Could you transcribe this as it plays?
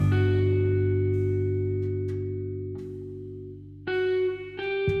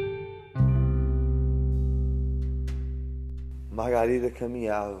Margarida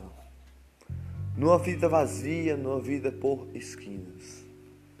caminhava numa vida vazia, numa vida por esquinas,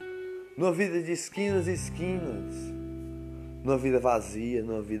 numa vida de esquinas e esquinas, numa vida vazia,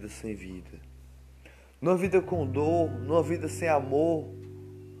 numa vida sem vida, numa vida com dor, numa vida sem amor,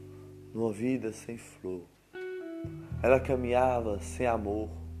 numa vida sem flor. Ela caminhava sem amor.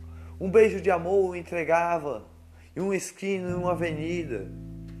 Um beijo de amor entregava em uma esquina, em uma avenida,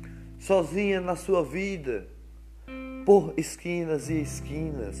 sozinha na sua vida, por esquinas e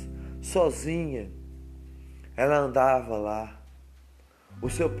esquinas, sozinha. Ela andava lá.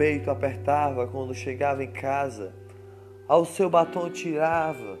 O seu peito apertava quando chegava em casa, ao seu batom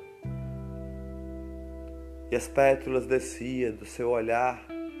tirava, e as pétalas desciam do seu olhar,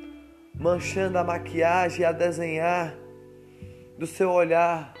 manchando a maquiagem a desenhar. Do seu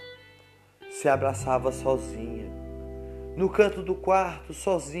olhar se abraçava sozinha, no canto do quarto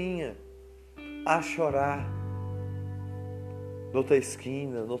sozinha, a chorar. Noutra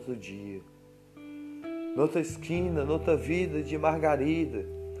esquina, noutro dia, noutra esquina, noutra vida de Margarida,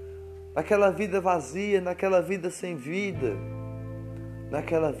 naquela vida vazia, naquela vida sem vida,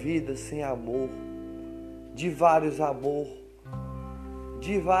 naquela vida sem amor, de vários amor,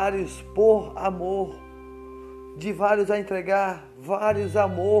 de vários por amor, de vários a entregar, vários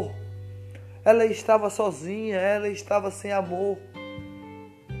amor. Ela estava sozinha, ela estava sem amor,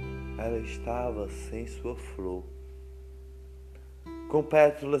 ela estava sem sua flor, com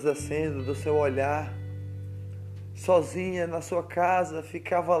pétalas descendo do seu olhar, sozinha na sua casa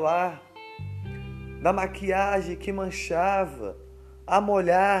ficava lá, na maquiagem que manchava a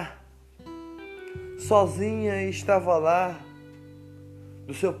molhar, sozinha estava lá,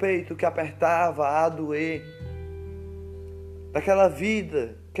 do seu peito que apertava a doer, daquela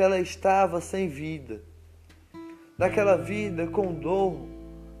vida que ela estava sem vida, daquela vida com dor,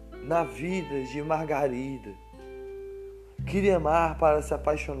 na vida de Margarida. Queria amar para se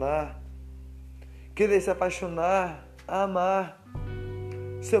apaixonar, querer se apaixonar, amar.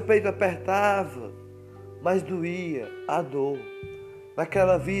 Seu peito apertava, mas doía a dor,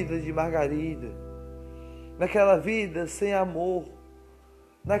 naquela vida de Margarida, naquela vida sem amor,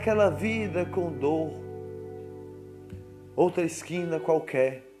 naquela vida com dor. Outra esquina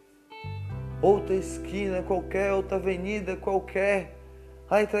qualquer, outra esquina qualquer, outra avenida qualquer,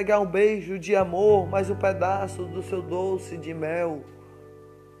 a entregar um beijo de amor, mais um pedaço do seu doce de mel,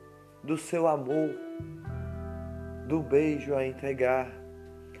 do seu amor, do beijo a entregar.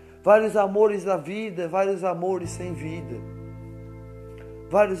 Vários amores da vida, vários amores sem vida,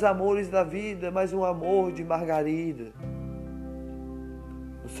 vários amores da vida, mais um amor de Margarida.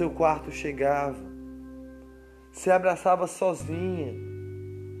 No seu quarto chegava, se abraçava sozinha,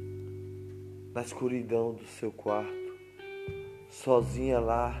 na escuridão do seu quarto, sozinha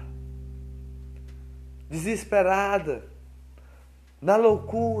lá, desesperada, na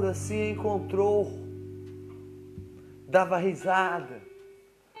loucura se encontrou, dava risada,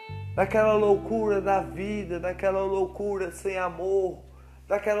 naquela loucura da vida, daquela loucura sem amor,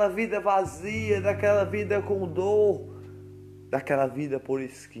 daquela vida vazia, daquela vida com dor, daquela vida por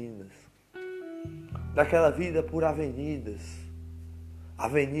esquinas, daquela vida por avenidas,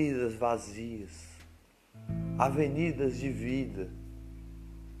 avenidas vazias, avenidas de vida,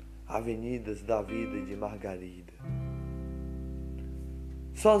 avenidas da vida de Margarida.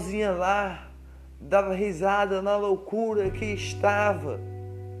 Sozinha lá, dava risada na loucura que estava.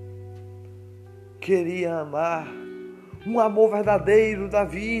 Queria amar, um amor verdadeiro da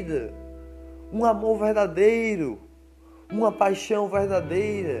vida, um amor verdadeiro, uma paixão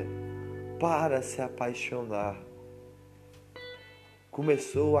verdadeira para se apaixonar.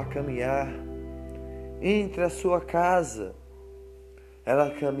 Começou a caminhar entre a sua casa, ela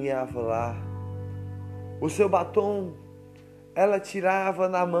caminhava lá, o seu batom ela tirava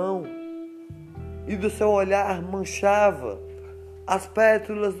na mão e do seu olhar manchava as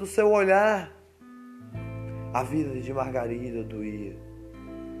pétalas do seu olhar. A vida de Margarida doía,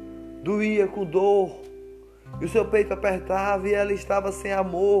 doía com dor, e o seu peito apertava e ela estava sem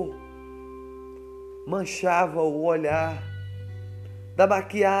amor, manchava o olhar, da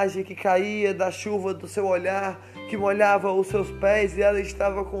maquiagem que caía, da chuva do seu olhar que molhava os seus pés e ela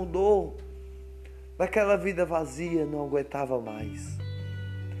estava com dor. Naquela vida vazia não aguentava mais.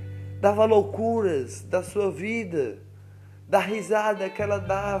 Dava loucuras da sua vida, da risada que ela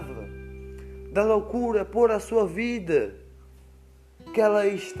dava, da loucura por a sua vida, que ela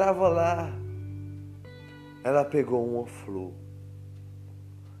estava lá. Ela pegou uma flor.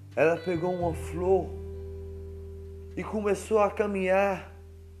 Ela pegou uma flor e começou a caminhar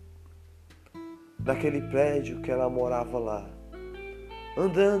naquele prédio que ela morava lá,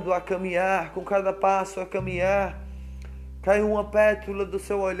 andando a caminhar, com cada passo a caminhar, caiu uma pétala do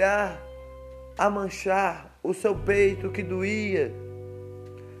seu olhar a manchar o seu peito que doía,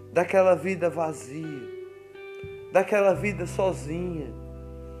 daquela vida vazia, daquela vida sozinha,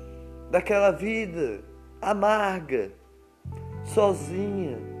 daquela vida amarga,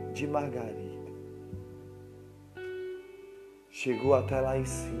 sozinha de Margarida. Chegou até lá em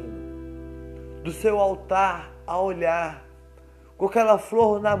cima, do seu altar a olhar, com aquela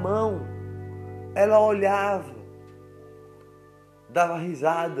flor na mão, ela olhava, dava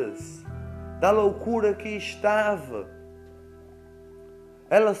risadas da loucura que estava.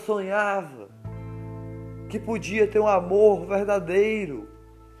 Ela sonhava que podia ter um amor verdadeiro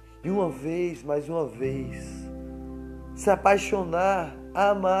e uma vez, mais uma vez, se apaixonar,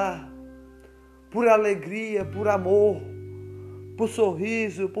 amar, por alegria, por amor, por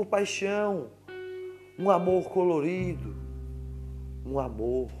sorriso, por paixão, um amor colorido, um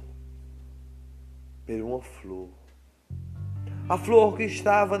amor por uma flor. A flor que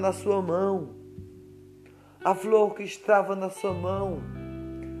estava na sua mão, a flor que estava na sua mão,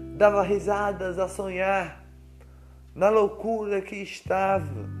 dava risadas a sonhar, na loucura que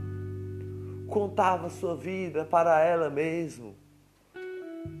estava, contava sua vida para ela mesma,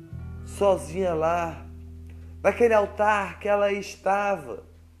 sozinha lá, naquele altar que ela estava,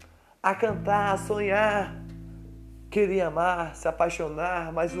 a cantar, a sonhar, queria amar, se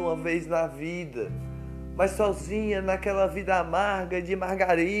apaixonar mais uma vez na vida, mas sozinha naquela vida amarga de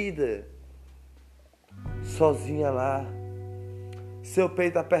Margarida, sozinha lá, seu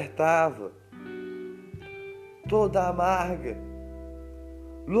peito apertava, toda amarga,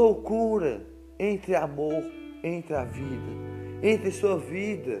 loucura entre amor, entre a vida, entre sua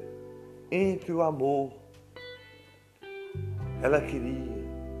vida, entre o amor. Ela queria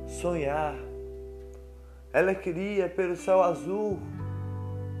sonhar, ela queria pelo céu azul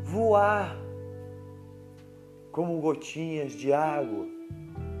voar como gotinhas de água,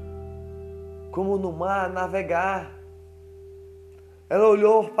 como no mar navegar. Ela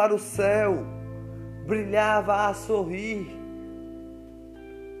olhou para o céu, brilhava a sorrir,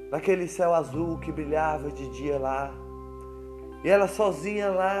 naquele céu azul que brilhava de dia lá, e ela sozinha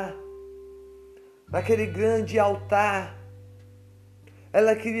lá, naquele grande altar.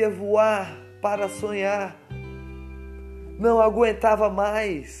 Ela queria voar para sonhar, não aguentava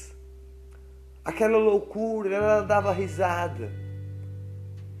mais aquela loucura, ela dava risada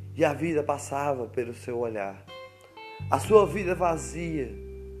e a vida passava pelo seu olhar. A sua vida vazia,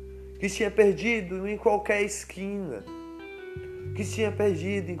 que tinha perdido em qualquer esquina, que tinha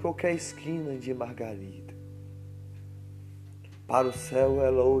perdido em qualquer esquina de Margarida. Para o céu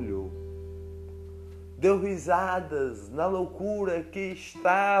ela olhou, deu risadas na loucura que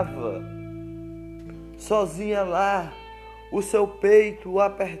estava, sozinha lá, o seu peito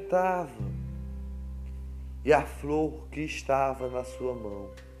apertava e a flor que estava na sua mão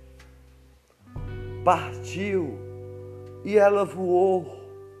partiu e ela voou,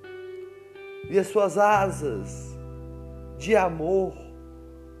 e as suas asas de amor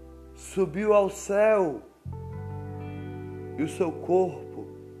subiu ao céu e o seu corpo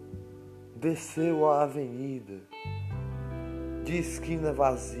desceu a avenida, de esquina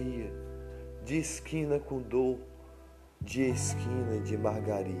vazia, de esquina com dor, de esquina de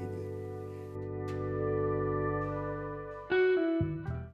Margarida.